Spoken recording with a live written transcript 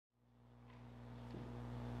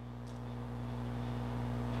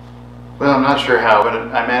Well, I'm not sure how, but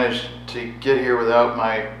I managed to get here without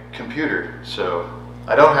my computer. So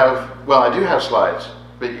I don't have, well, I do have slides,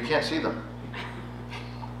 but you can't see them.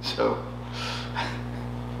 So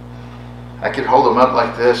I could hold them up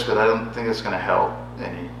like this, but I don't think it's going to help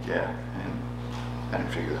any. Yeah, and I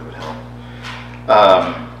didn't figure that would help.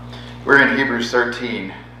 We're in Hebrews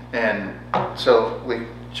 13, and so we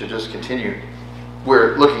should just continue.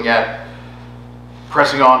 We're looking at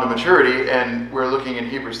pressing on to maturity, and we're looking in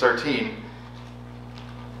Hebrews 13.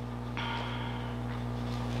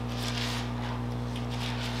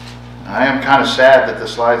 I am kind of sad that the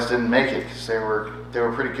slides didn't make it, because they were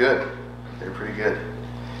pretty good. They were pretty good.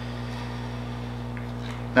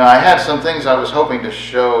 Now, I had some things I was hoping to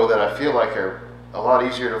show that I feel like are a lot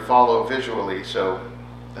easier to follow visually, so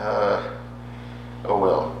oh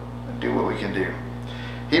well, do what we can do.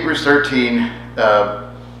 Hebrews 13,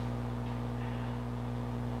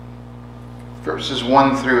 verses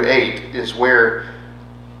 1 through 8 is where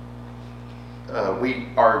we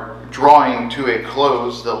are drawing to a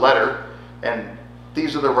close the letter, and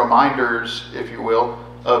these are the reminders, if you will,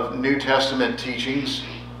 of New Testament teachings.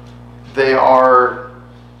 They are,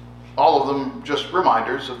 all of them, just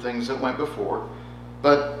reminders of things that went before,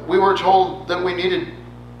 but we were told that we needed,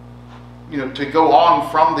 to go on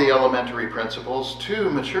from the elementary principles to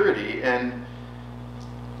maturity, and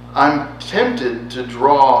I'm tempted to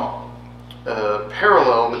draw a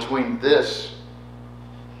parallel between this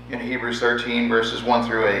in Hebrews 13 verses 1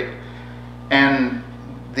 through 8 and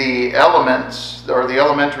the elements or the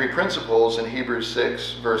elementary principles in Hebrews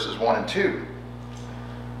 6 verses 1 and 2.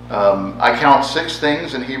 I count 6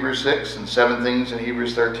 things in Hebrews 6 and 7 things in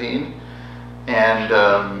Hebrews 13,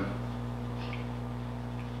 and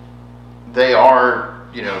they are,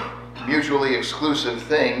 mutually exclusive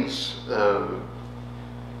things.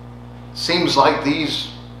 Seems like these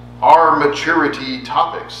are maturity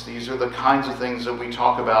topics. These are the kinds of things that we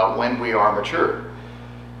talk about when we are mature.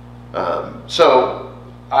 So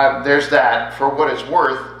there's that. For what it's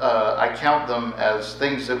worth, I count them as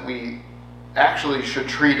things that we actually should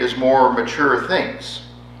treat as more mature things.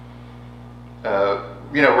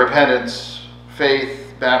 Repentance,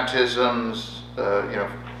 faith, baptisms,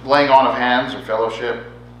 laying on of hands or fellowship,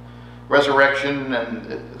 resurrection,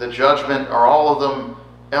 and the judgment are all of them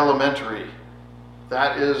elementary.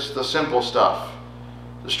 That is the simple stuff,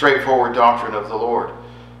 the straightforward doctrine of the Lord.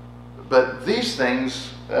 But these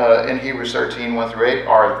things in Hebrews 13, 1 through 8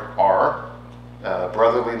 are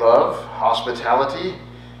brotherly love, hospitality,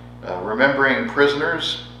 remembering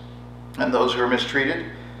prisoners and those who are mistreated,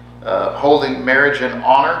 holding marriage in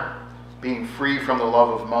honor, being free from the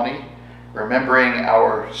love of money, remembering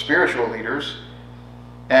our spiritual leaders,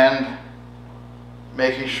 and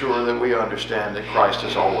making sure that we understand that Christ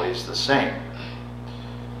is always the same,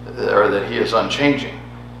 or that he is unchanging.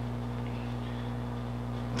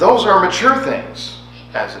 Those are mature things,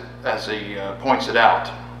 as he points it out.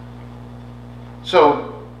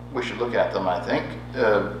 So we should look at them, I think.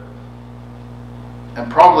 And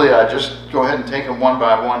probably I just go ahead and take them one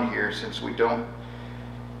by one here, since we don't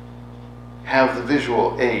have the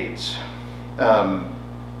visual aids.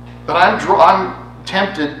 But I'm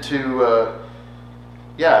tempted to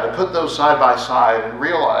put those side by side and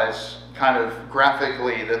realize kind of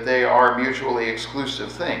graphically that they are mutually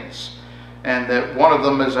exclusive things, and that one of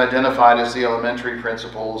them is identified as the elementary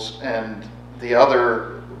principles, and the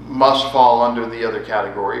other must fall under the other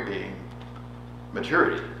category, being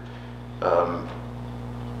maturity.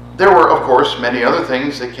 There were, of course, many other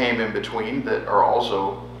things that came in between that are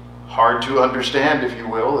also hard to understand, if you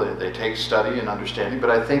will. They take study and understanding,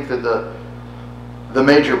 but I think that the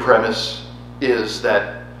major premise is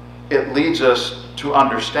that it leads us to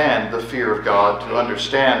understand the fear of God, to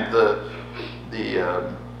understand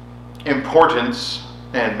the importance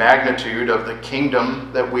and magnitude of the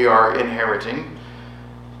kingdom that we are inheriting.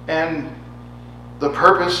 And the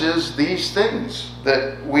purpose is these things,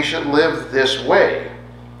 that we should live this way.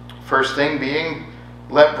 First thing being,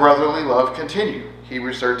 let brotherly love continue.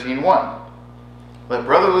 Hebrews 13:1. Let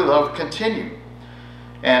brotherly love continue.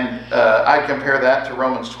 And I compare that to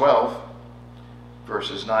Romans 12,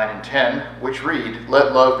 verses 9 and 10, which read,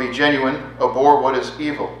 let love be genuine, abhor what is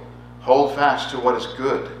evil, hold fast to what is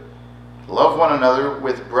good. Love one another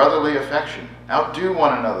with brotherly affection, outdo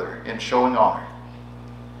one another in showing honor.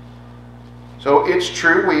 So it's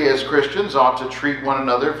true, we as Christians ought to treat one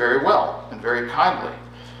another very well and very kindly.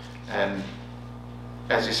 And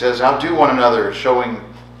as he says, outdo one another, showing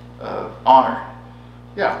honor.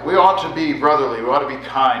 Yeah, we ought to be brotherly, we ought to be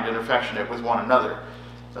kind and affectionate with one another,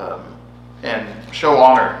 and show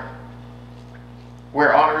honor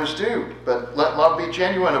where honor is due. But let love be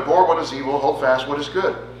genuine, abhor what is evil, hold fast what is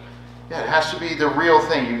good. Yeah, it has to be the real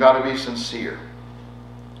thing. You've got to be sincere.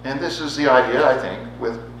 And this is the idea, I think,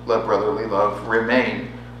 with let brotherly love remain,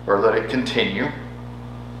 or let it continue.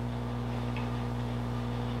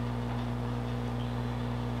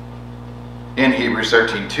 In Hebrews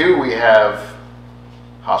 13:2, we have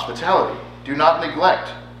hospitality. Do not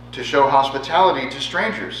neglect to show hospitality to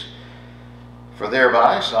strangers, for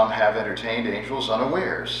thereby some have entertained angels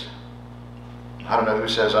unawares. I don't know who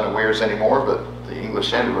says unawares anymore, but the English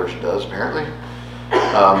Standard Version does, apparently.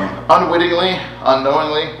 Unwittingly,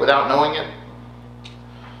 unknowingly, without knowing it.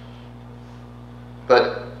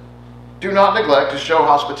 But do not neglect to show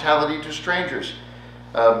hospitality to strangers.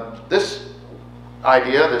 This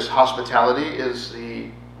idea, this hospitality, is the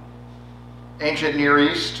ancient Near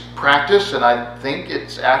East practice, and I think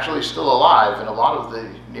it's actually still alive in a lot of the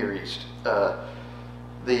Near East.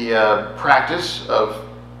 The practice of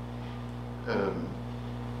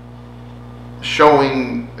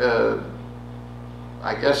showing,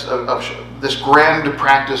 I guess, of this grand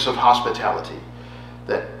practice of hospitality,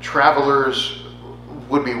 that travelers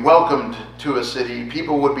would be welcomed to a city,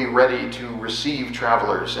 people would be ready to receive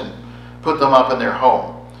travelers and put them up in their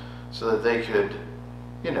home so that they could,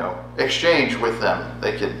 exchange with them.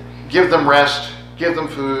 They could give them rest, give them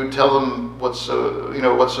food, tell them what's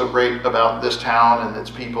so great about this town and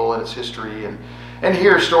its people and its history, and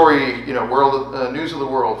hear story, world news of the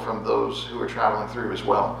world from those who are traveling through as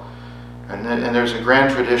well. And there's a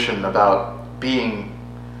grand tradition about being,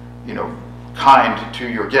 kind to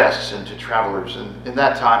your guests and to travelers. And in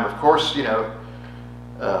that time, of course, you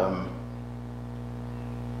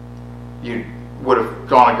would have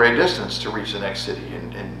gone a great distance to reach the next city,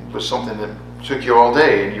 and was something that took you all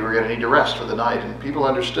day, and you were going to need to rest for the night. And people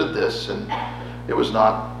understood this, and it was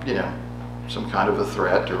not, some kind of a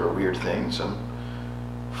threat or a weird thing. Some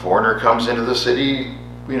foreigner comes into the city,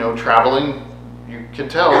 traveling, you can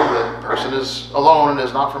tell the person is alone and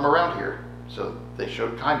is not from around here. So they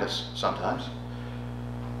showed kindness sometimes.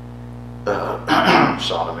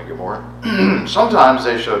 Sodom and Gomorrah. Sometimes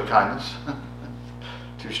they showed kindness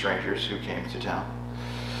to strangers who came to town.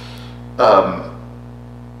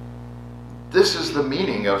 This is the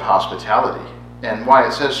meaning of hospitality, and why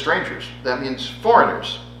it says strangers. That means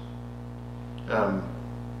foreigners.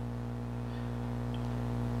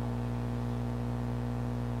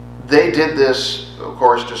 They did this, of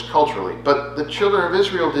course, just culturally, but the children of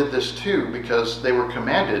Israel did this too, because they were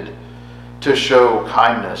commanded to show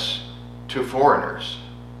kindness to foreigners,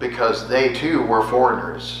 because they too were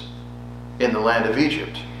foreigners in the land of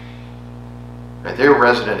Egypt. Right? They were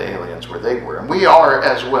resident aliens where they were, and we are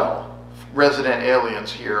as well resident aliens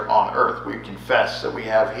here on earth. We confess that we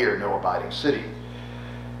have here no abiding city.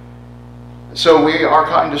 So we are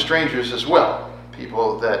kind to strangers as well,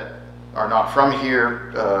 people that are not from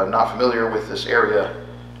here, not familiar with this area,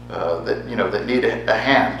 that need a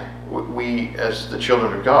hand. We, as the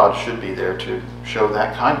children of God, should be there to show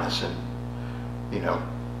that kindness and,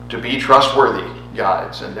 to be trustworthy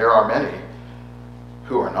guides. And there are many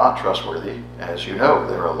who are not trustworthy. As you know,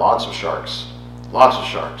 there are lots of sharks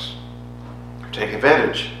who take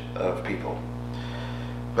advantage of people.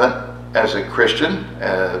 But as a Christian,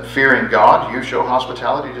 fearing God, you show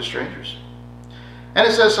hospitality to strangers. And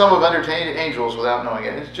it says some have entertained angels without knowing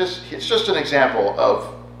it. It's just an example of,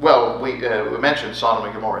 we mentioned Sodom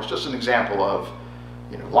and Gomorrah. It's just an example of,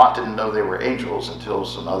 Lot didn't know they were angels until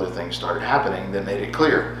some other things started happening that made it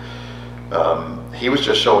clear. He was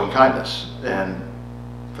just showing kindness. And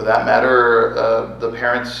for that matter, the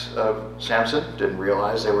parents of Samson didn't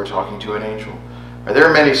realize they were talking to an angel. There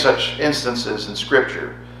are many such instances in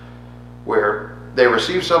Scripture where they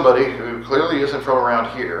receive somebody who clearly isn't from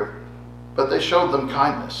around here, but they showed them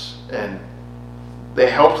kindness and they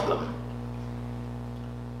helped them.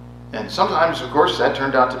 And sometimes, of course, that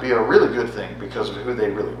turned out to be a really good thing because of who they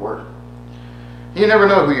really were. You never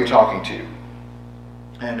know who you're talking to,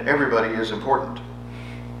 and everybody is important.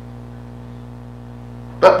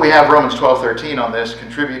 But we have Romans 12:13 on this: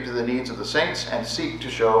 contribute to the needs of the saints and seek to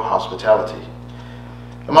show hospitality.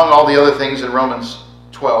 Among all the other things in Romans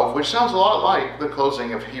 12, which sounds a lot like the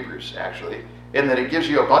closing of Hebrews, actually, in that it gives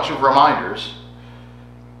you a bunch of reminders.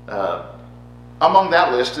 Among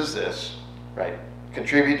that list is this, right?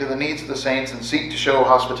 Contribute to the needs of the saints and seek to show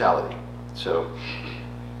hospitality. So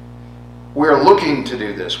we're looking to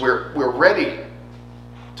do this. We're ready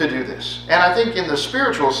to do this. And I think in the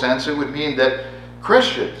spiritual sense, it would mean that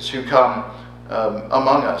Christians who come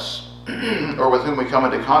among us or with whom we come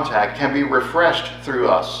into contact can be refreshed through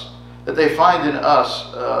us, that they find in us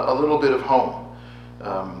a little bit of home.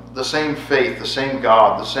 The same faith, the same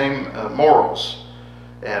God, the same morals,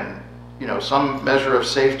 and some measure of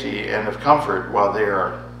safety and of comfort while they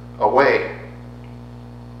are away.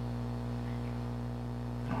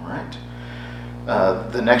 All right.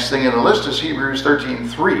 The next thing in the list is Hebrews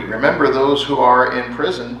 13:3. Remember those who are in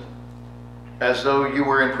prison as though you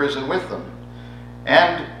were in prison with them.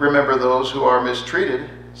 And remember those who are mistreated,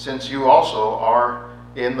 since you also are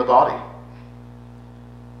in the body.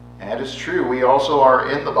 And it's true, we also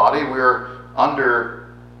are in the body. We're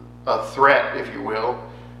under a threat, if you will,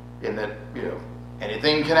 in that,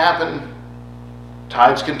 anything can happen.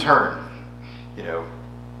 Tides can turn.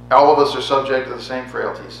 All of us are subject to the same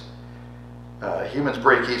frailties. Humans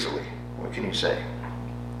break easily. What can you say?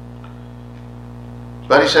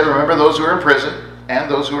 But he said, remember those who are in prison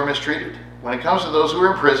and those who are mistreated. When it comes to those who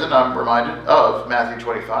are in prison, I'm reminded of Matthew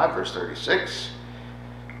 25, verse 36,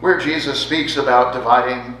 where Jesus speaks about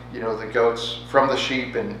dividing, the goats from the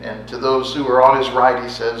sheep, and to those who are on his right, he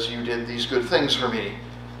says, you did these good things for me,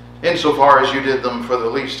 insofar as you did them for the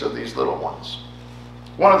least of these little ones.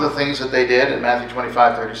 One of the things that they did in Matthew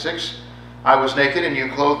 25, 36, I was naked and you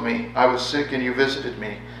clothed me. I was sick and you visited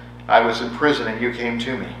me. I was in prison and you came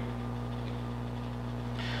to me.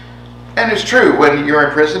 And it's true, when you're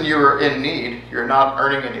in prison, you're in need. You're not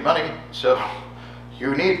earning any money, so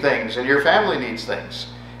you need things, and your family needs things.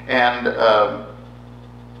 And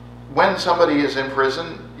when somebody is in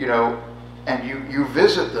prison, and you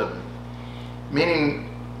visit them, meaning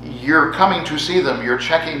you're coming to see them, you're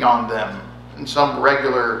checking on them in some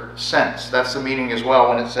regular sense. That's the meaning as well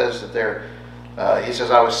when it says that he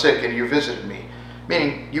says, I was sick and you visited me,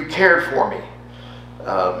 meaning you cared for me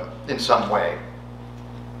in some way.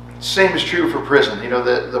 Same is true for prison.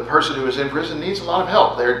 The person who is in prison needs a lot of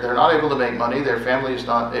help. They're not able to make money. Their family is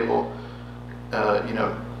not able,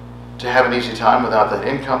 to have an easy time without that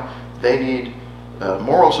income. They need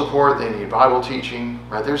moral support. They need Bible teaching.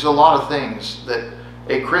 Right? There's a lot of things that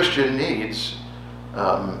a Christian needs,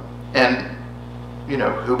 and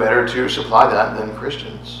who better to supply that than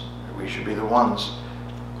Christians? We should be the ones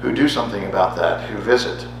who do something about that, who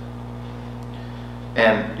visit.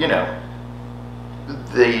 And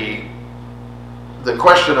the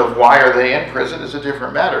question of why are they in prison is a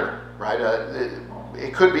different matter, right?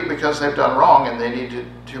 It could be because they've done wrong and they need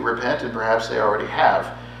to repent, and perhaps they already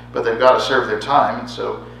have, but they've got to serve their time, and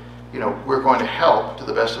so we're going to help to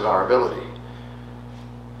the best of our ability.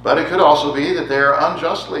 But it could also be that they're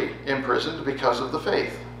unjustly imprisoned because of the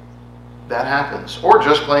faith. That happens. Or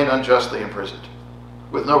just plain unjustly imprisoned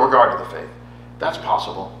with no regard to the faith. That's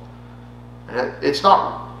possible. It's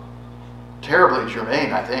not terribly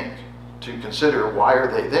germane, I think, to consider why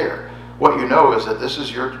are they there. What you know is that this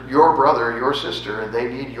is your brother, your sister, and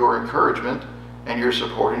they need your encouragement and your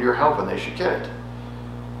support and your help, and they should get it.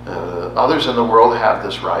 Others in the world have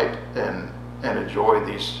this right and enjoy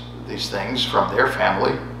these things from their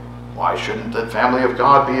family. Why shouldn't the family of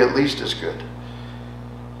God be at least as good?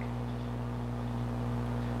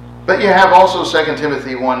 But you have also 2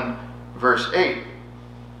 Timothy 1, verse 8,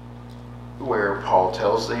 where Paul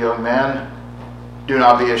tells the young man, do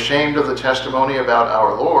not be ashamed of the testimony about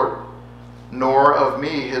our Lord, nor of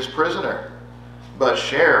me, his prisoner, but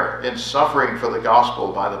share in suffering for the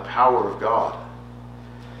gospel by the power of God.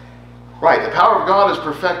 Right, the power of God is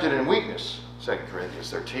perfected in weakness, 2 Corinthians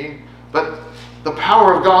 13, but the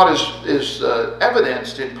power of God is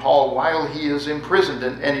evidenced in Paul while he is imprisoned,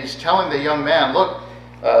 and he's telling the young man, look,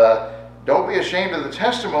 don't be ashamed of the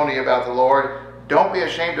testimony about the Lord, don't be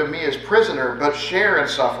ashamed of me as prisoner, but share in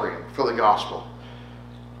suffering for the gospel.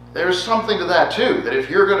 There's something to that too, that if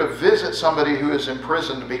you're going to visit somebody who is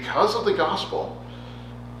imprisoned because of the gospel,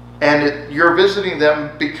 and you're visiting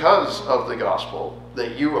them because of the gospel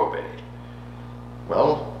that you obeyed,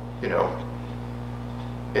 well,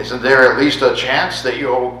 isn't there at least a chance that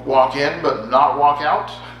you'll walk in but not walk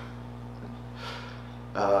out?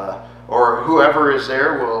 Or whoever is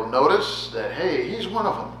there will notice that, hey, he's one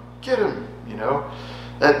of them. Get him,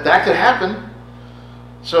 That could happen.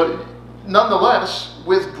 So nonetheless,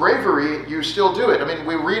 with bravery, you still do it. I mean,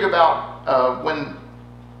 we read about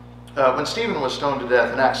when Stephen was stoned to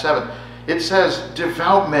death in Acts 7, it says,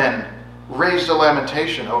 devout men raised a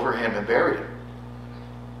lamentation over him and buried him.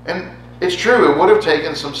 And it's true, it would have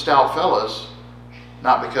taken some stout fellas,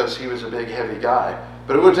 not because he was a big, heavy guy,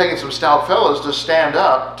 but it would have taken some stout fellas to stand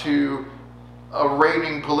up to a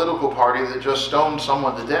reigning political party that just stoned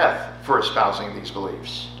someone to death for espousing these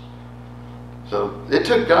beliefs. So it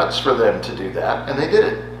took guts for them to do that, and they did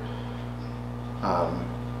it.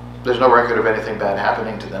 There's no record of anything bad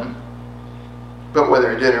happening to them. But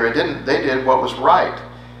whether it did or it didn't, they did what was right.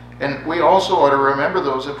 And we also ought to remember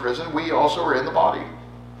those in prison. We also are in the body.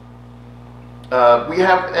 We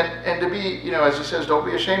have, and to be, as he says, don't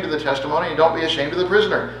be ashamed of the testimony and don't be ashamed of the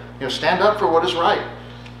prisoner. Stand up for what is right.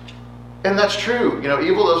 And that's true.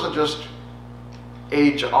 Evil doesn't just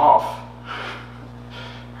age off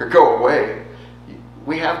or go away.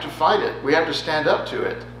 We have to fight it. We have to stand up to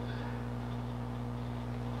it.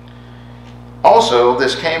 Also,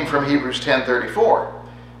 this came from Hebrews 10:34.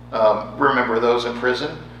 Remember those in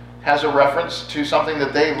prison has a reference to something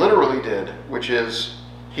that they literally did, which is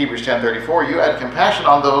Hebrews 10:34. You had compassion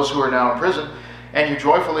on those who are now in prison, and you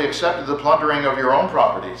joyfully accepted the plundering of your own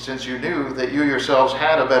property, since you knew that you yourselves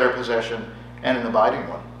had a better possession and an abiding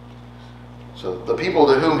one. So the people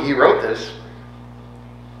to whom he wrote this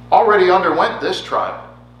already underwent this trial.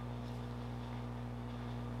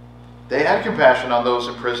 They had compassion on those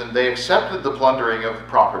in prison. They accepted the plundering of the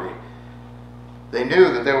property. They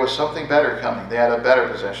knew that there was something better coming. They had a better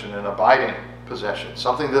possession, an abiding possession,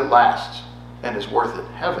 something that lasts and is worth it,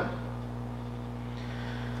 heaven.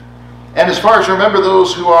 And as far as remember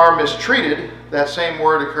those who are mistreated, that same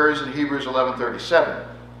word occurs in Hebrews 11:37,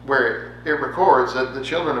 where it records that the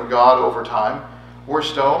children of God over time were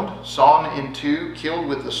stoned, sawn in two, killed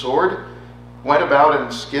with the sword, went about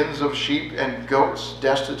in skins of sheep and goats,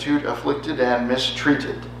 destitute, afflicted, and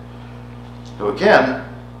mistreated. So again,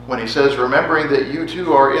 when he says, remembering that you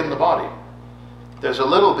too are in the body, there's a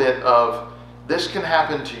little bit of, this can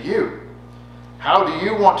happen to you. How do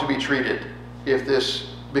you want to be treated if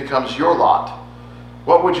this becomes your lot?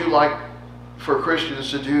 What would you like for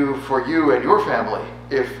Christians to do for you and your family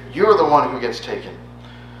if you're the one who gets taken?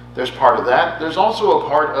 There's part of that. There's also a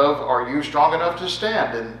part of, are you strong enough to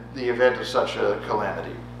stand in the event of such a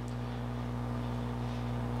calamity?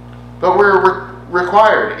 But we're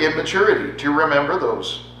required in maturity to remember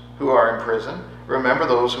those who are in prison, remember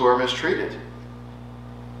those who are mistreated.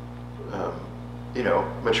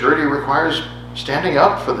 Maturity requires standing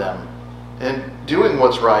up for them and doing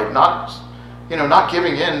what's right, not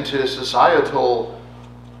giving in to societal,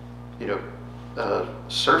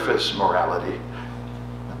 surface morality,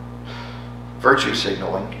 virtue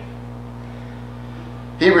signaling.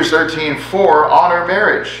 Hebrews 13:4, honor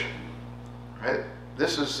marriage. Right?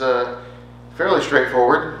 This is fairly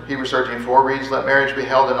straightforward. Hebrews 13:4 reads, let marriage be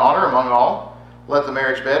held in honor among all. Let the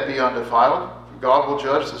marriage bed be undefiled. God will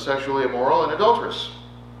judge the sexually immoral and adulterous.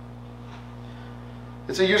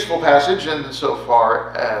 It's a useful passage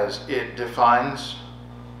insofar as it defines,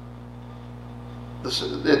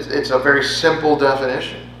 it's a very simple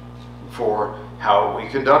definition for how we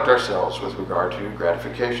conduct ourselves with regard to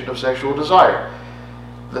gratification of sexual desire.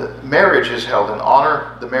 The marriage is held in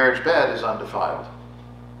honor. The marriage bed is undefiled.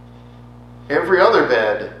 Every other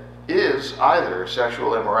bed is either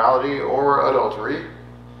sexual immorality or adultery.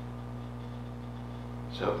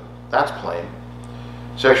 So that's plain.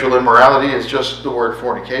 Sexual immorality is just the word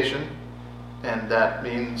fornication, and that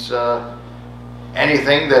means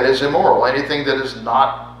anything that is immoral, anything that is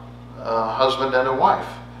not a husband and a wife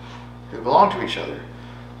who belong to each other.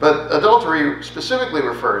 But adultery specifically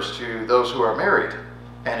refers to those who are married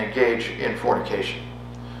and engage in fornication.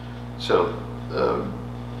 So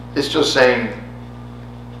it's just saying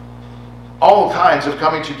all kinds of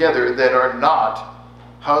coming together that are not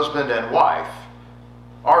husband and wife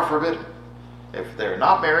are forbidden. If they're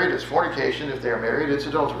not married, it's fornication. If they're married, it's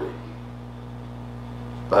adultery.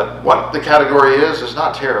 But what the category is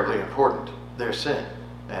not terribly important. They're sin,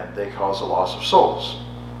 and they cause a loss of souls.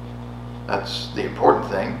 That's the important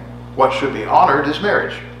thing. What should be honored is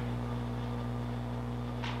marriage.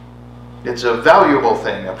 It's a valuable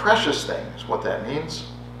thing, a precious thing is what that means.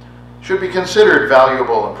 Should be considered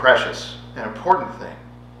valuable and precious, an important thing.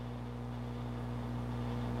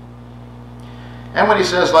 And when he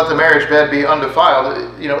says, let the marriage bed be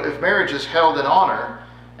undefiled, if marriage is held in honor,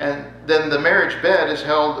 and then the marriage bed is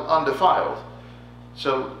held undefiled.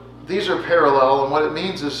 So these are parallel, and what it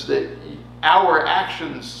means is that our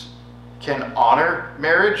actions can honor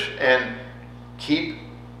marriage and keep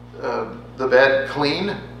the bed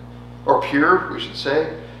clean, or pure, we should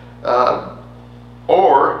say,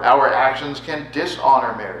 or our actions can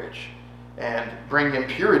dishonor marriage and bring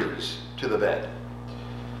impurities to the bed.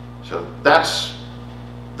 So that's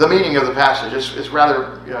the meaning of the passage. It's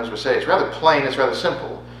rather, as we say, it's rather plain, it's rather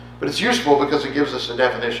simple, but it's useful because it gives us a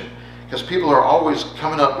definition. Because people are always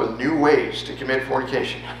coming up with new ways to commit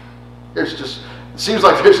fornication. It seems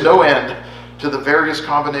like there's no end to the various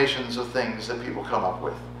combinations of things that people come up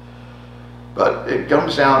with. But it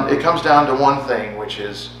comes down to one thing, which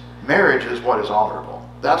is marriage is what is honorable.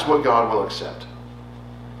 That's what God will accept.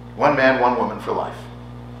 One man, one woman for life.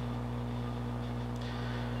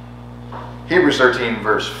 Hebrews 13,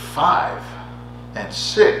 verse 5 and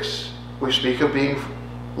 6, we speak of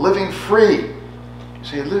living free. You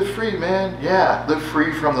say, live free, man. Yeah, live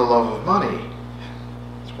free from the love of money.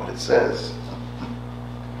 That's what it says.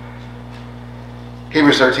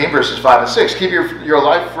 Hebrews 13, verses 5 and 6. Keep your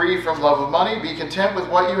life free from love of money. Be content with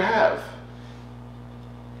what you have.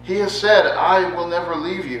 He has said, I will never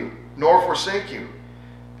leave you, nor forsake you.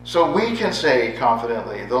 So we can say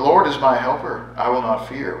confidently, the Lord is my helper. I will not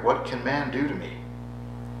fear. What can man do to me?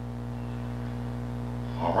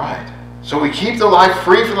 All right. So we keep the life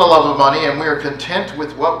free from the love of money, and we are content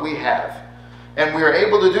with what we have. And we are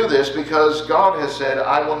able to do this because God has said,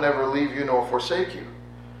 I will never leave you nor forsake you.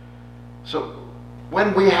 So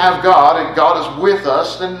when we have God and God is with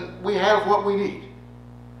us, then we have what we need.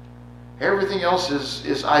 Everything else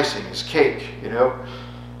is icing, is cake, you know.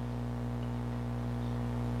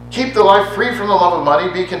 Keep the life free from the love of money.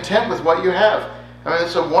 Be content with what you have. I mean,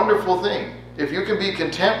 it's a wonderful thing. If you can be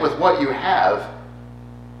content with what you have,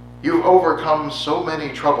 you've overcome so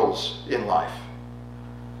many troubles in life.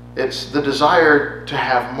 It's the desire to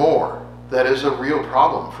have more that is a real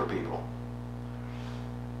problem for people.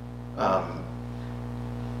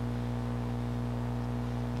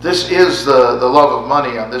 This is the love of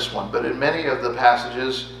money on this one, but in many of the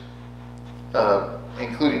passages,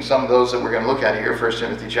 including some of those that we're going to look at here, 1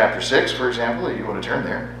 Timothy chapter 6, for example, if you want to turn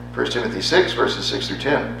there, 1 Timothy 6, verses 6 through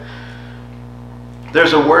 10,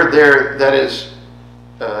 there's a word there that is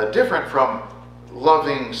different from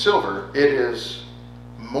loving silver. It is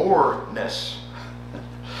moreness.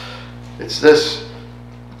 It's this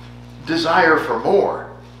desire for more.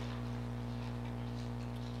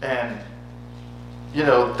 And, you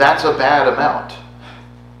know, that's a bad amount.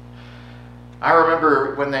 I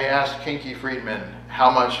remember when they asked Kinky Friedman how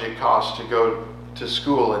much it cost to go to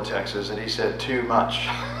school in Texas, and he said, too much.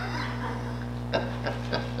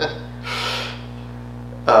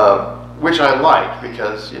 Which I like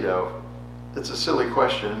because, you know, it's a silly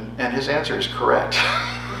question, and his answer is correct.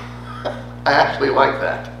 I actually like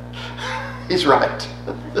that. He's right.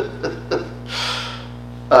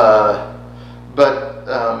 But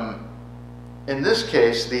in this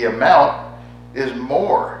case, the amount is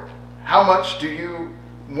more. How much do you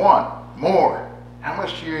want? More. How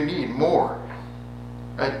much do you need? More.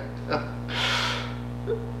 Right?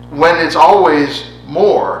 When it's always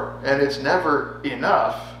more and it's never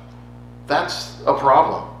enough, that's a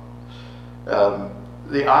problem.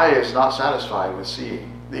 The eye is not satisfied with seeing.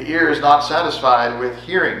 The ear is not satisfied with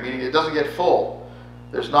hearing, meaning it doesn't get full.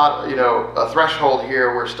 There's not, you know, a threshold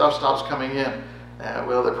here where stuff stops coming in.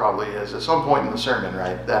 Well, there probably is. At some point in the sermon,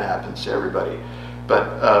 right? That happens to everybody.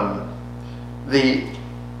 But the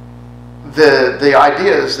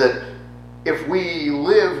idea is that if we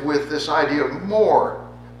live with this idea of more,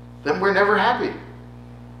 then we're never happy.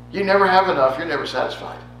 You never have enough. You're never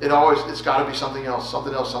satisfied. It's got to be something else,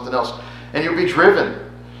 something else, something else. And you'll be driven,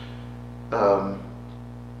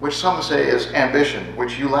 which some say is ambition,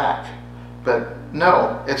 which you lack. But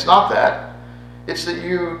no, it's not that. It's that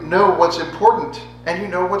you know what's important and you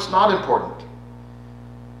know what's not important.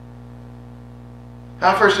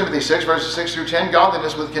 Now, 1 Timothy 6, verses 6 through 10,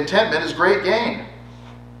 godliness with contentment is great gain.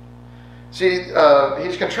 See,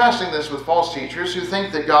 he's contrasting this with false teachers who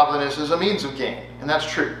think that godliness is a means of gain, and that's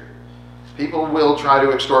true. People will try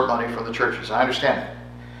to extort money from the churches. I understand that.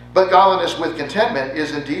 But godliness with contentment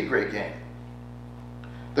is indeed great gain.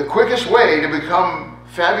 The quickest way to become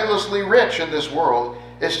fabulously rich in this world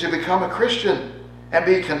is to become a Christian and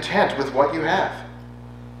be content with what you have.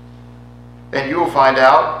 And you will find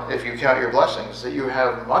out, if you count your blessings, that you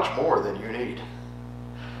have much more than you need.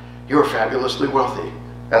 You are fabulously wealthy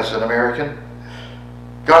as an American.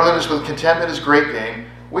 Godliness with contentment is great gain.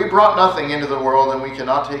 We brought nothing into the world, and we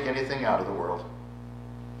cannot take anything out of the world.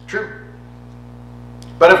 True.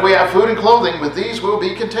 But if we have food and clothing, with these we'll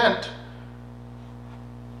be content.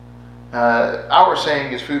 Our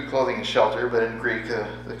saying is food, clothing, and shelter, but in Greek,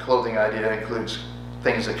 the clothing idea includes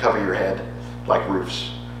things that cover your head, like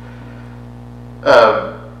roofs.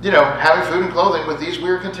 Having food and clothing, with these we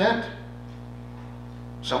are content.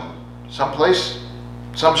 Some place,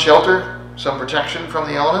 some shelter, some protection from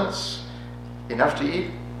the elements, enough to eat.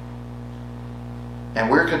 And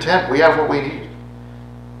we're content. We have what we need.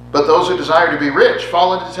 But those who desire to be rich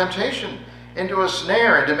fall into temptation, into a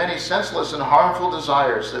snare, into many senseless and harmful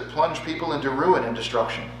desires that plunge people into ruin and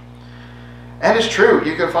destruction. And it's true,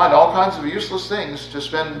 you can find all kinds of useless things to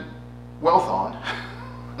spend wealth on.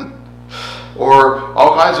 Or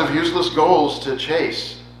all kinds of useless goals to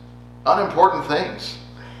chase. Unimportant things.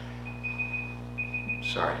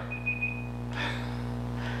 Sorry.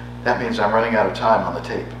 That means I'm running out of time on the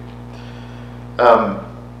tape.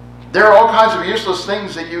 There are all kinds of useless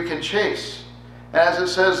things that you can chase. And as it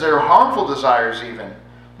says, there are harmful desires even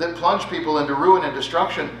that plunge people into ruin and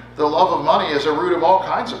destruction. The love of money is a root of all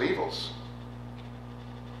kinds of evils.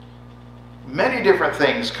 Many different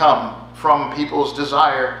things come from people's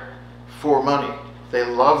desire for money. They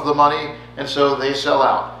love the money, and so they sell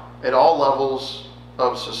out at all levels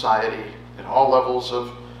of society, at all levels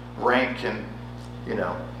of rank, and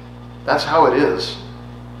that's how it is.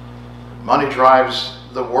 Money drives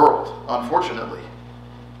the world, unfortunately.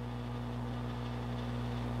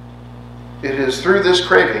 It is through this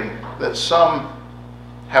craving that some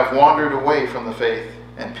have wandered away from the faith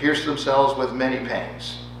and pierced themselves with many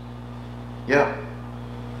pangs. Yeah,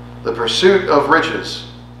 the pursuit of riches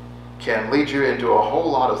can lead you into a whole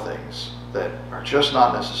lot of things that are just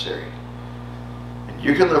not necessary. And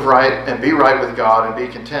you can live right and be right with God and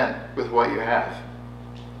be content with what you have.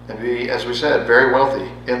 And be, as we said, very wealthy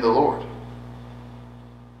in the Lord.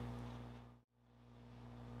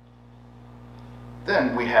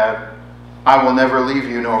 Then we have, I will never leave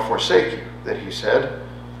you nor forsake you, that he said.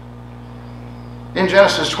 In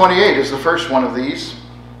Genesis 28 is the first one of these.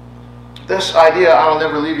 This idea, I will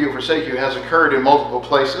never leave you or forsake you, has occurred in multiple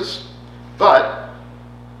places, but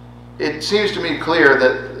it seems to me clear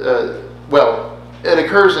that, it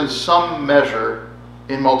occurs in some measure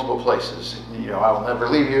in multiple places. I will never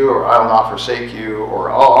leave you, or I will not forsake you, or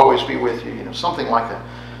I'll always be with you, something like that.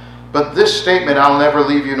 But this statement, I will never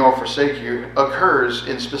leave you nor forsake you, occurs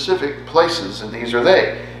in specific places, and these are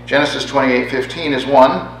they. Genesis 28:15 is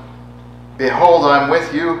one. Behold, I am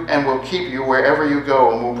with you and will keep you wherever you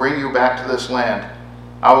go and will bring you back to this land.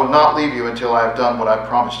 I will not leave you until I have done what I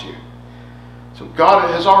promised you. So God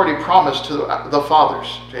has already promised to the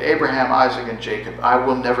fathers, to Abraham, Isaac, and Jacob, I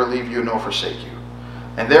will never leave you nor forsake you.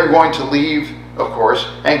 And they're going to leave, of course,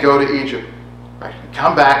 and go to Egypt. Right?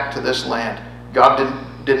 Come back to this land. God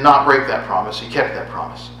did not break that promise. He kept that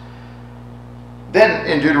promise. Then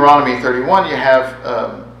in Deuteronomy 31, you have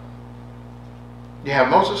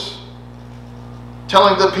Moses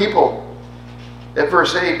telling the people at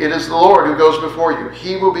verse 8, it is the Lord who goes before you.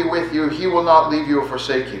 He will be with you. He will not leave you or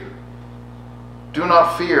forsake you. Do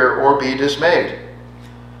not fear or be dismayed.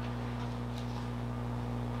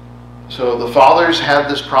 So the fathers had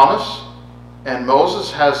this promise, and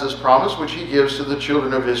Moses has this promise which he gives to the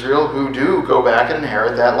children of Israel who do go back and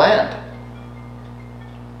inherit that land.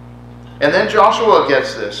 And then Joshua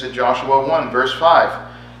gets this in Joshua 1 verse 5.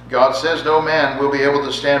 God says, no man will be able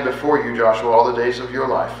to stand before you, Joshua, all the days of your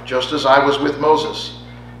life. Just as I was with Moses,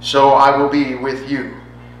 so I will be with you.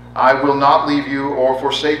 I will not leave you or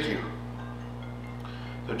forsake you.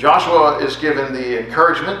 So Joshua is given the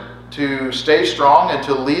encouragement to stay strong and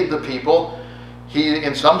to lead the people. He,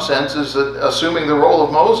 in some sense, is assuming the role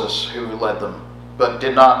of Moses, who led them, but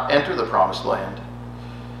did not enter the promised land.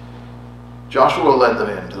 Joshua led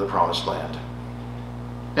them into the promised land.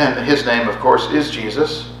 And his name, of course, is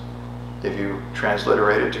Jesus, if you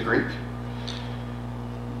transliterate it to Greek.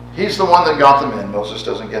 He's the one that got them in. Moses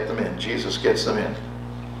doesn't get them in. Jesus gets them in.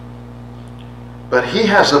 But he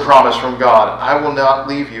has the promise from God, I will not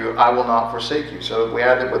leave you, I will not forsake you. So we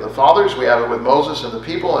had it with the fathers, we have it with Moses and the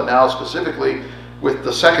people, and now specifically with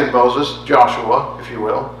the second Moses, Joshua, if you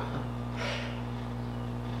will.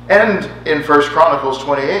 And in 1 Chronicles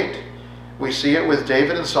 28, we see it with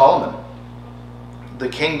David and Solomon. The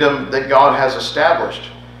kingdom that God has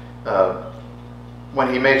established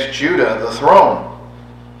when he makes Judah the throne.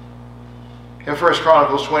 In 1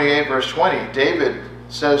 Chronicles 28 verse 20, David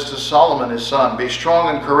says to Solomon his son, be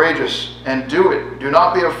strong and courageous and do it. Do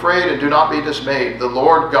not be afraid and do not be dismayed. The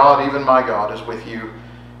Lord God, even my God, is with you.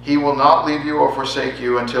 He will not leave you or forsake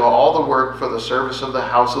you until all the work for the service of the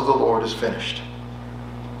house of the Lord is finished.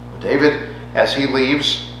 David, as he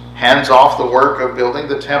leaves, hands off the work of building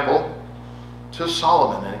the temple to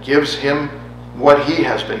Solomon and gives him what he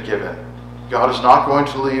has been given. God is not going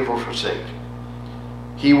to leave or forsake.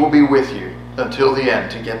 He will be with you until the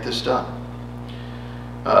end to get this done.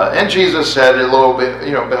 And Jesus said a little bit,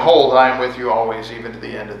 behold, I am with you always, even to the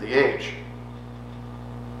end of the age.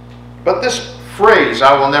 But this phrase,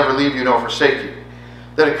 I will never leave you nor forsake you,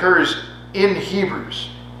 that occurs in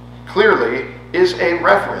Hebrews, clearly is a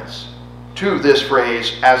reference to this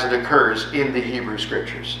phrase as it occurs in the Hebrew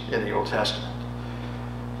Scriptures in the Old Testament.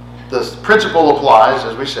 The principle applies,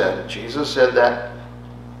 as we said. Jesus said that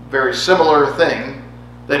very similar thing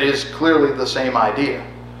that is clearly the same idea.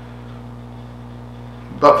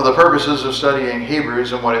 But for the purposes of studying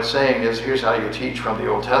Hebrews, and what it's saying is, here's how you teach from the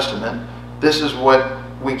Old Testament. This is what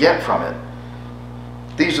we get from it.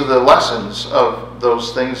 These are the lessons of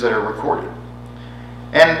those things that are recorded.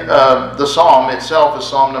 And the psalm itself is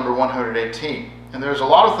Psalm number 118. And there's a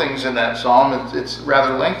lot of things in that psalm. It's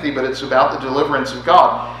rather lengthy, but it's about the deliverance of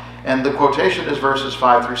God. And the quotation is verses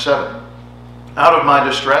 5 through 7. Out of my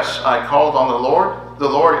distress I called on the Lord. The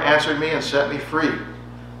Lord answered me and set me free.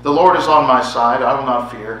 The Lord is on my side, I will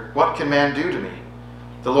not fear. What can man do to me?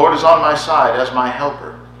 The Lord is on my side as my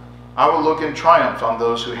helper. I will look in triumph on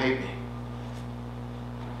those who hate me.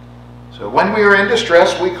 So when we are in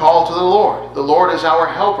distress, we call to the Lord. The Lord is our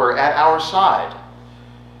helper at our side.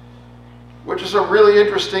 Which is a really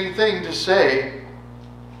interesting thing to say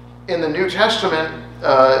in the New Testament,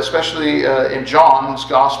 especially in John's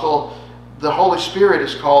Gospel. The Holy Spirit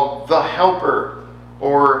is called the Helper,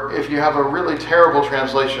 or if you have a really terrible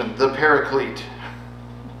translation, the Paraclete,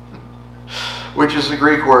 which is the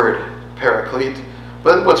Greek word, paraclete.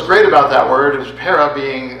 But what's great about that word is para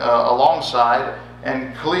being alongside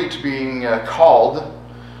and klete being called.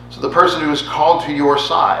 So the person who is called to your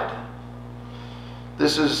side.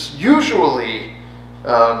 This is usually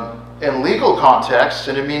in legal context,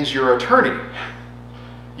 and it means your attorney,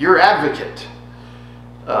 your advocate.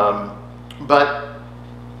 But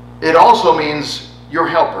it also means your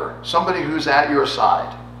helper, somebody who's at your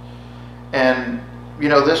side. And, you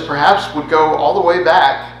know, this perhaps would go all the way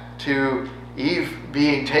back to Eve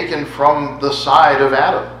being taken from the side of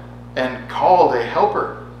Adam and called a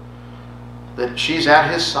helper. That she's at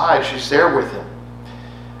his side, she's there with him.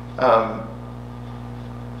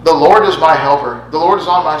 The Lord is my helper. The Lord is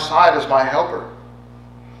on my side as my helper.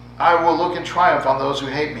 I will look in triumph on those who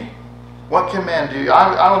hate me. What can man do?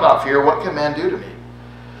 I will not fear. What can man do to me?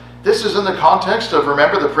 This is in the context of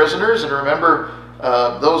remember the prisoners and remember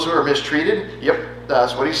those who are mistreated. Yep,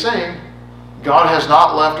 that's what he's saying. God has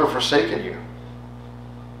not left or forsaken you.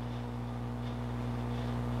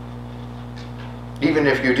 Even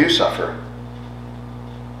if you do suffer.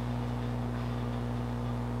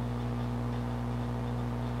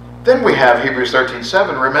 Then we have Hebrews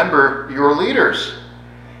 13:7. Remember your leaders.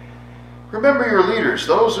 Remember your leaders,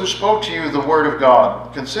 those who spoke to you the word of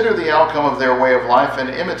God. Consider the outcome of their way of life and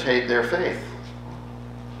imitate their faith.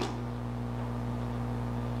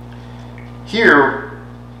 Here,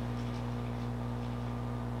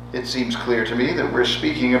 it seems clear to me that we're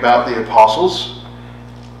speaking about the apostles,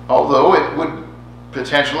 although it would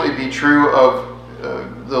potentially be true of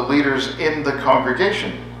the leaders in the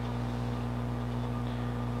congregation.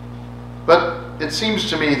 But it seems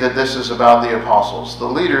to me that this is about the apostles, the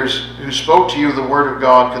leaders who spoke to you the word of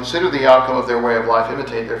God. Consider the outcome of their way of life,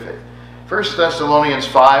 imitate their faith. 1 Thessalonians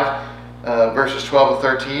 5, verses 12 and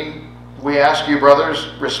 13. We ask you,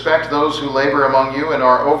 brothers, respect those who labor among you and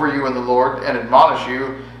are over you in the Lord and admonish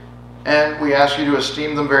you. And we ask you to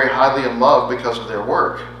esteem them very highly in love because of their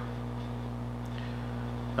work.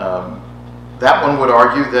 That one would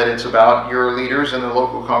argue that it's about your leaders in the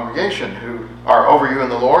local congregation who are over you in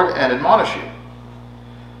the Lord and admonish you.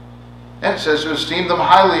 And it says to esteem them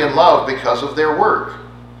highly in love because of their work.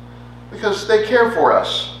 Because they care for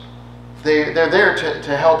us. They're there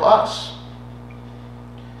to help us.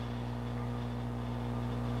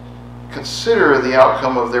 Consider the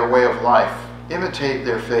outcome of their way of life. Imitate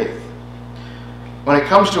their faith. When it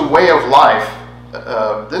comes to way of life,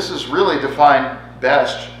 this is really defined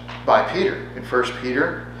best by Peter. In 1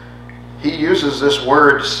 Peter, he uses this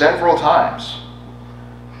word several times.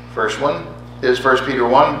 First one is 1 Peter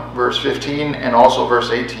 1, verse 15, and also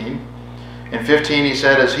verse 18. In 15, he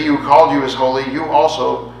said, as he who called you is holy, you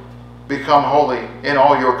also become holy in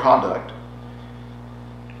all your conduct.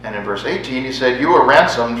 And in verse 18, he said, you are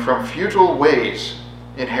ransomed from futile ways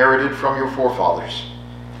inherited from your forefathers.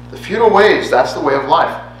 The futile ways, that's the way of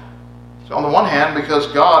life. So on the one hand, because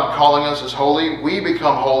God calling us as holy, we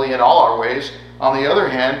become holy in all our ways. On the other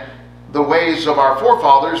hand, the ways of our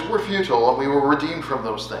forefathers were futile, and we were redeemed from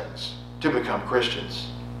those things to become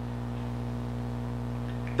Christians.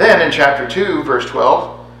 Then in chapter 2, verse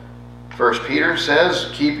 12, 1 Peter says,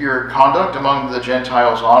 keep your conduct among the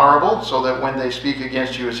Gentiles honorable, so that when they speak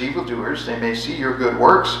against you as evildoers, they may see your good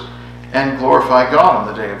works and glorify God on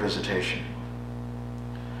the day of visitation.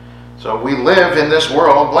 So we live in this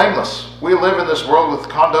world blameless. We live in this world with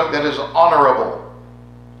conduct that is honorable.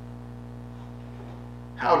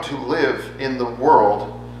 How to live in the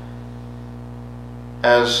world,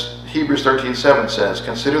 as Hebrews 13:7 says,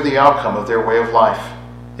 consider the outcome of their way of life.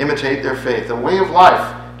 Imitate their faith. The way of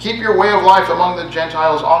life. Keep your way of life among the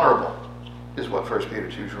Gentiles honorable, is what 1 Peter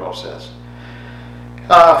 2:12 says.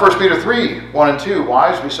 1 Peter 3, 1 and 2,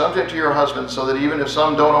 wives, be subject to your husbands, so that even if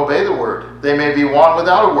some don't obey the word, they may be won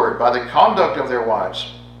without a word by the conduct of their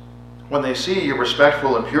wives, when they see your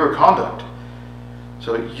respectful and pure conduct.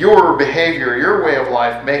 So your behavior, your way of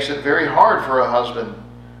life, makes it very hard for a husband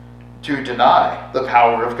to deny the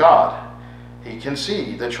power of God. He can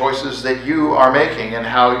see the choices that you are making and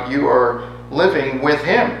how you are living with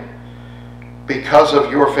him. Because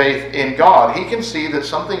of your faith in God, he can see that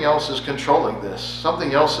something else is controlling this.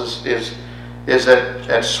 Something else is is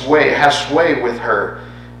has sway with her,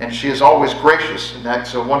 and she is always gracious, and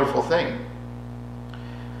that's a wonderful thing.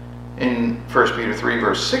 In 1 Peter 3,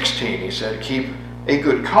 verse 16, he said, keep a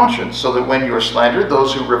good conscience, so that when you are slandered,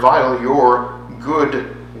 those who revile your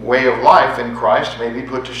good way of life in Christ may be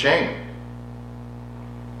put to shame.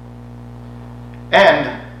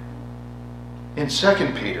 And in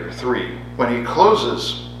 2 Peter 3, when he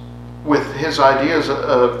closes with his ideas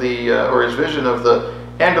of or his vision of the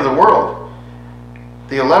end of the world,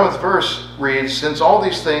 the 11th verse reads, since all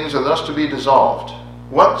these things are thus to be dissolved,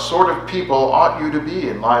 what sort of people ought you to be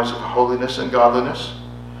in lives of holiness and godliness?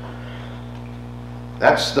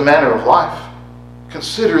 That's the manner of life.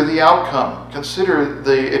 Consider the outcome. Consider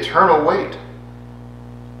the eternal weight.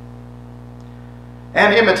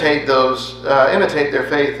 And imitate their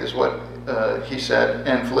faith is what he said.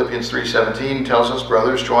 And Philippians 3:17 tells us,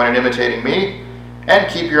 brothers, join in imitating me, and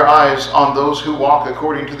keep your eyes on those who walk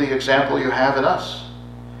according to the example you have in us.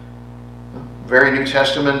 Very New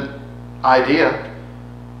Testament idea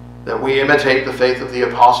that we imitate the faith of the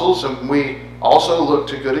apostles, and we also look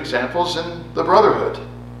to good examples in the brotherhood.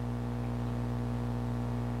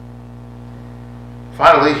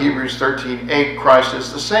 Finally, Hebrews 13:8, Christ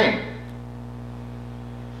is the same,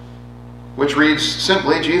 which reads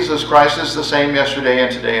simply, Jesus Christ is the same yesterday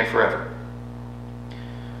and today and forever.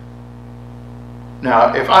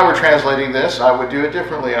 Now, if I were translating this, I would do it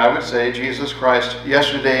differently. I would say Jesus Christ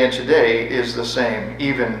yesterday and today is the same,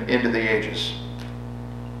 even into the ages.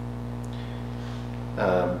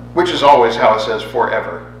 Which is always how it says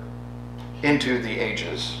forever, into the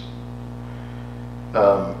ages.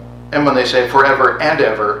 And when they say forever and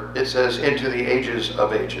ever, it says into the ages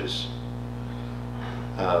of ages,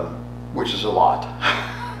 which is a lot.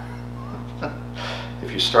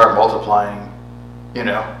 If you start multiplying,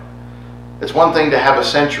 it's one thing to have a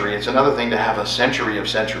century, it's another thing to have a century of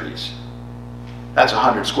centuries. That's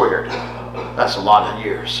 100 squared. That's a lot of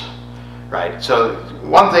years, right? So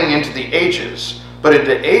one thing into the ages, but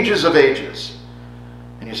into ages of ages.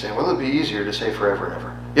 And you say, well, it'd be easier to say forever and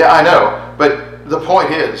ever. Yeah, I know, but the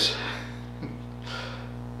point is,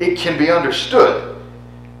 it can be understood.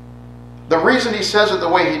 The reason he says it the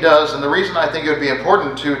way he does, and the reason I think it would be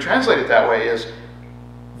important to translate it that way, is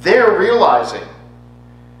they're realizing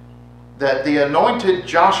that the anointed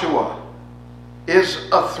Joshua is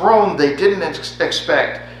a throne they didn't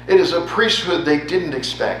expect. It is a priesthood they didn't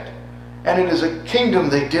expect. And it is a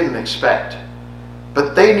kingdom they didn't expect.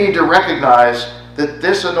 But they need to recognize that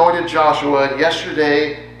this anointed Joshua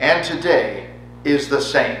yesterday and today is the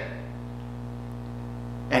same.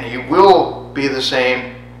 And he will be the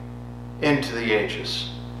same into the ages.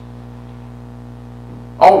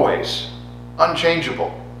 Always.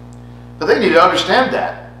 Unchangeable. But they need to understand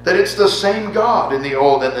that it's the same God in the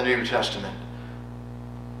Old and the New Testament.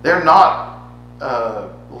 They're not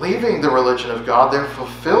leaving the religion of God, they're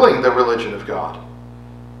fulfilling the religion of God.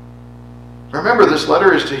 Remember, this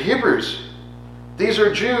letter is to Hebrews. These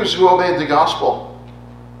are Jews who obeyed the gospel.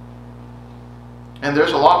 And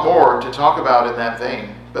there's a lot more to talk about in that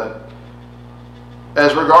vein, but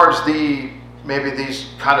as regards maybe these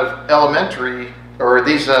kind of elementary, or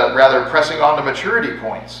these rather pressing on to maturity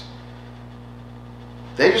points,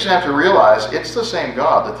 they just have to realize it's the same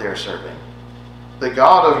God that they're serving. The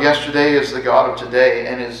God of yesterday is the God of today,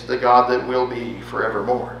 and is the God that will be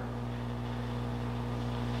forevermore.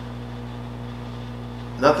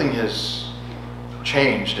 Nothing has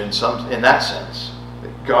changed in that sense.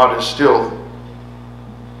 God is still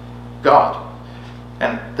God.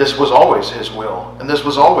 And this was always his will, and this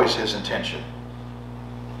was always his intention.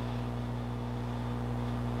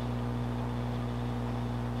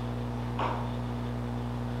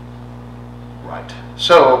 Right.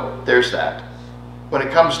 So there's that. When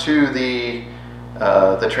it comes to the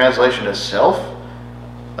translation itself,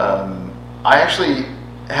 I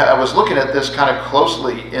was looking at this kind of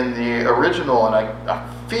closely in the original, and I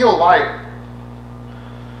feel like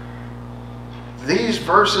these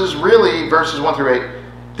verses really, verses 1 through 8,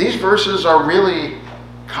 these verses are really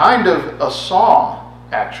kind of a song,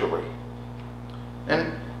 actually.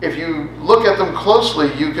 And if you look at them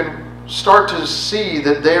closely, you can start to see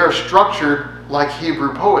that they are structured like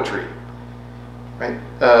Hebrew poetry. Right?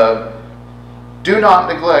 Do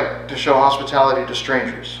not neglect to show hospitality to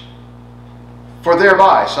strangers, for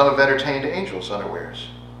thereby some have entertained angels unawares.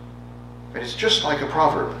 It's just like a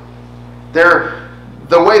proverb. They're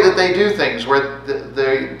the way that they do things, where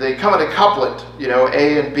they come in a couplet,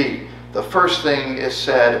 A and B. The first thing is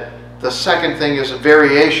said, the second thing is a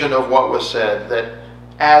variation of what was said that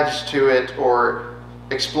adds to it or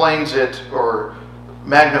explains it or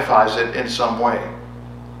magnifies it in some way.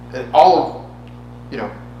 And all of,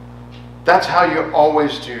 That's how you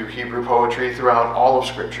always do Hebrew poetry throughout all of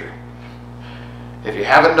Scripture. If you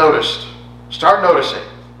haven't noticed, start noticing.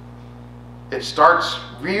 It starts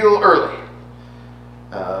real early.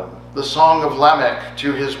 The song of Lamech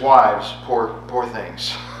to his wives, poor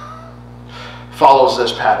things, follows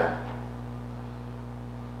this pattern.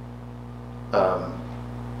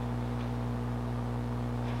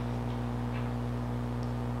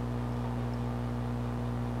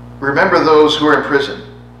 Remember those who are in prison,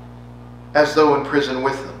 as though in prison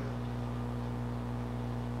with them.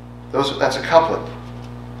 That's a couplet.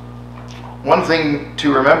 One thing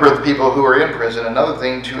to remember the people who are in prison, another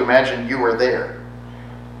thing to imagine you are there.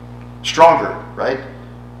 Stronger, right?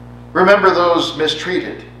 Remember those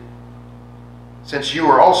mistreated, since you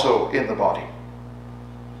are also in the body.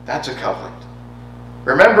 That's a couplet.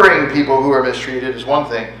 Remembering people who are mistreated is one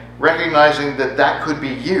thing. Recognizing that that could be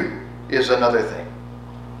you is another thing.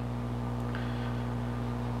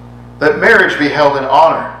 Let marriage be held in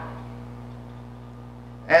honor,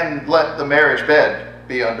 and let the marriage bed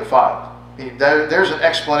be undefiled. There's an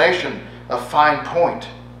explanation, a fine point.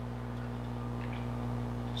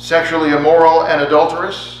 Sexually immoral and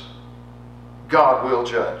adulterous, God will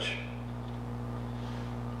judge.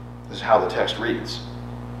 This is how the text reads.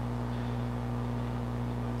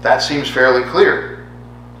 That seems fairly clear.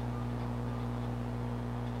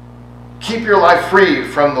 Keep your life free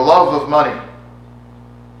from the love of money,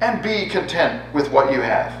 and be content with what you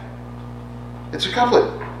have. It's a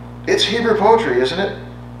couplet. It's Hebrew poetry, isn't it?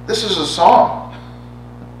 This is a song.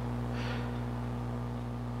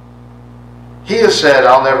 He has said,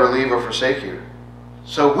 I'll never leave or forsake you.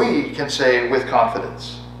 So we can say with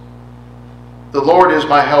confidence, the Lord is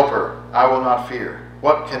my helper, I will not fear.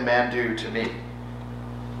 What can man do to me?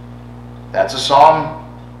 That's a psalm.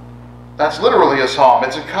 That's literally a psalm.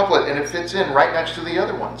 It's a couplet, and it fits in right next to the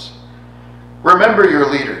other ones. Remember your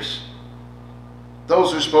leaders,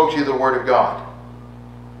 those who spoke to you the word of God.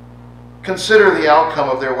 Consider the outcome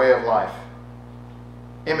of their way of life.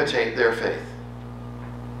 Imitate their faith.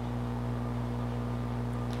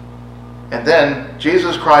 And then,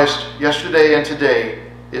 Jesus Christ, yesterday and today,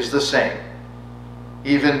 is the same,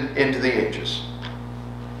 even into the ages.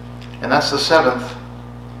 And that's the seventh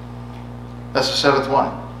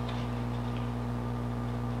one.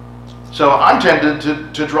 So I'm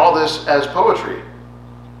tempted to draw this as poetry.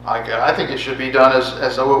 I think it should be done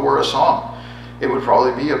as though it were a song. It would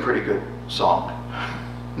probably be a pretty good song.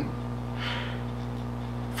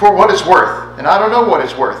 For what it's worth, and I don't know what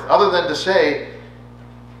it's worth, other than to say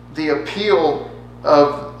the appeal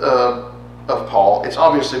of Paul. It's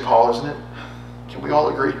obviously Paul, isn't it? Can we all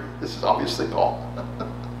agree? This is obviously Paul.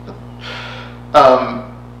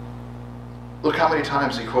 Look how many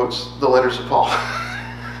times he quotes the letters of Paul.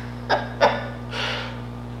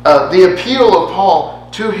 The appeal of Paul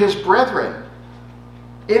to his brethren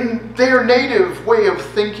in their native way of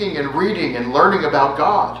thinking and reading and learning about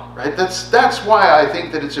God, right? That's why I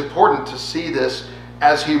think that it's important to see this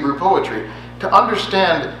as Hebrew poetry, to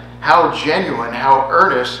understand how genuine, how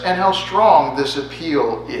earnest, and how strong this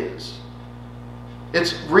appeal is.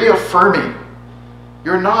 It's reaffirming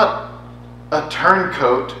you're not a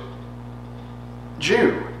turncoat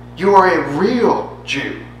Jew. You are a real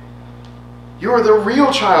Jew. You are the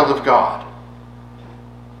real child of God.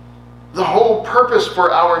 The whole purpose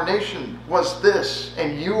for our nation was this,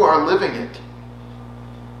 and you are living it.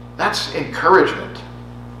 That's encouragement.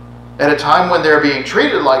 At a time when they're being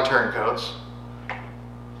treated like turncoats,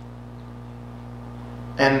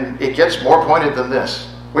 and it gets more pointed than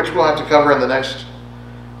this, which we'll have to cover in the next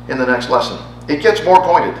lesson. It gets more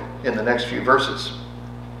pointed in the next few verses.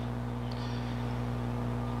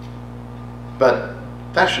 But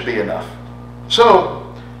that should be enough.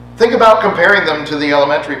 So, think about comparing them to the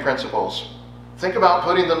elementary principles. Think about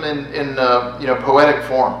putting them in poetic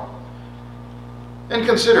form. And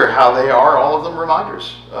consider how they are, all of them,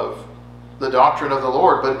 reminders of the doctrine of the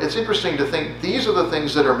Lord. But it's interesting to think these are the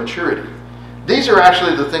things that are maturity. These are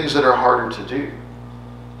actually the things that are harder to do.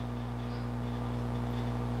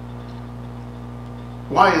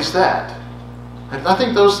 Why is that? And I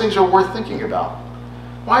think those things are worth thinking about.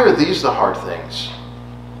 Why are these the hard things?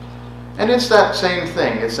 And it's that same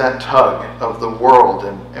thing. It's that tug of the world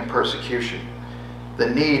and persecution. The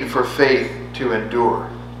need for faith to endure.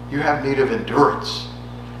 You have need of endurance.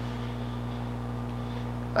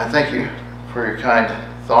 I thank you for your kind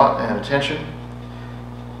thought and attention.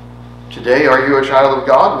 Today, are you a child of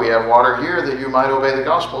God? We have water here that you might obey the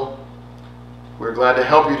gospel. We're glad to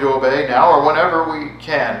help you to obey now or whenever we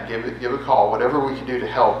can. Give a call. Whatever we can do to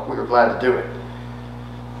help, we are glad to do it.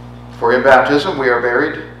 For in baptism we are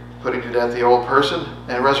buried, putting to death the old person,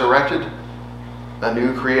 and resurrected a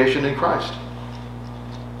new creation in Christ,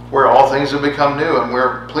 where all things have become new and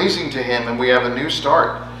we're pleasing to Him and we have a new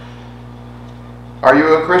start. Are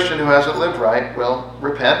you a Christian who hasn't lived right? Well,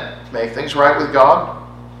 repent, make things right with God,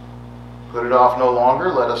 put it off no longer.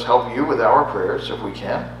 Let us help you with our prayers if we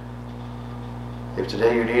can. If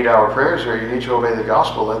today you need our prayers or you need to obey the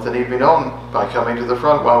gospel, let the need be known by coming to the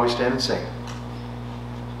front while we stand and sing.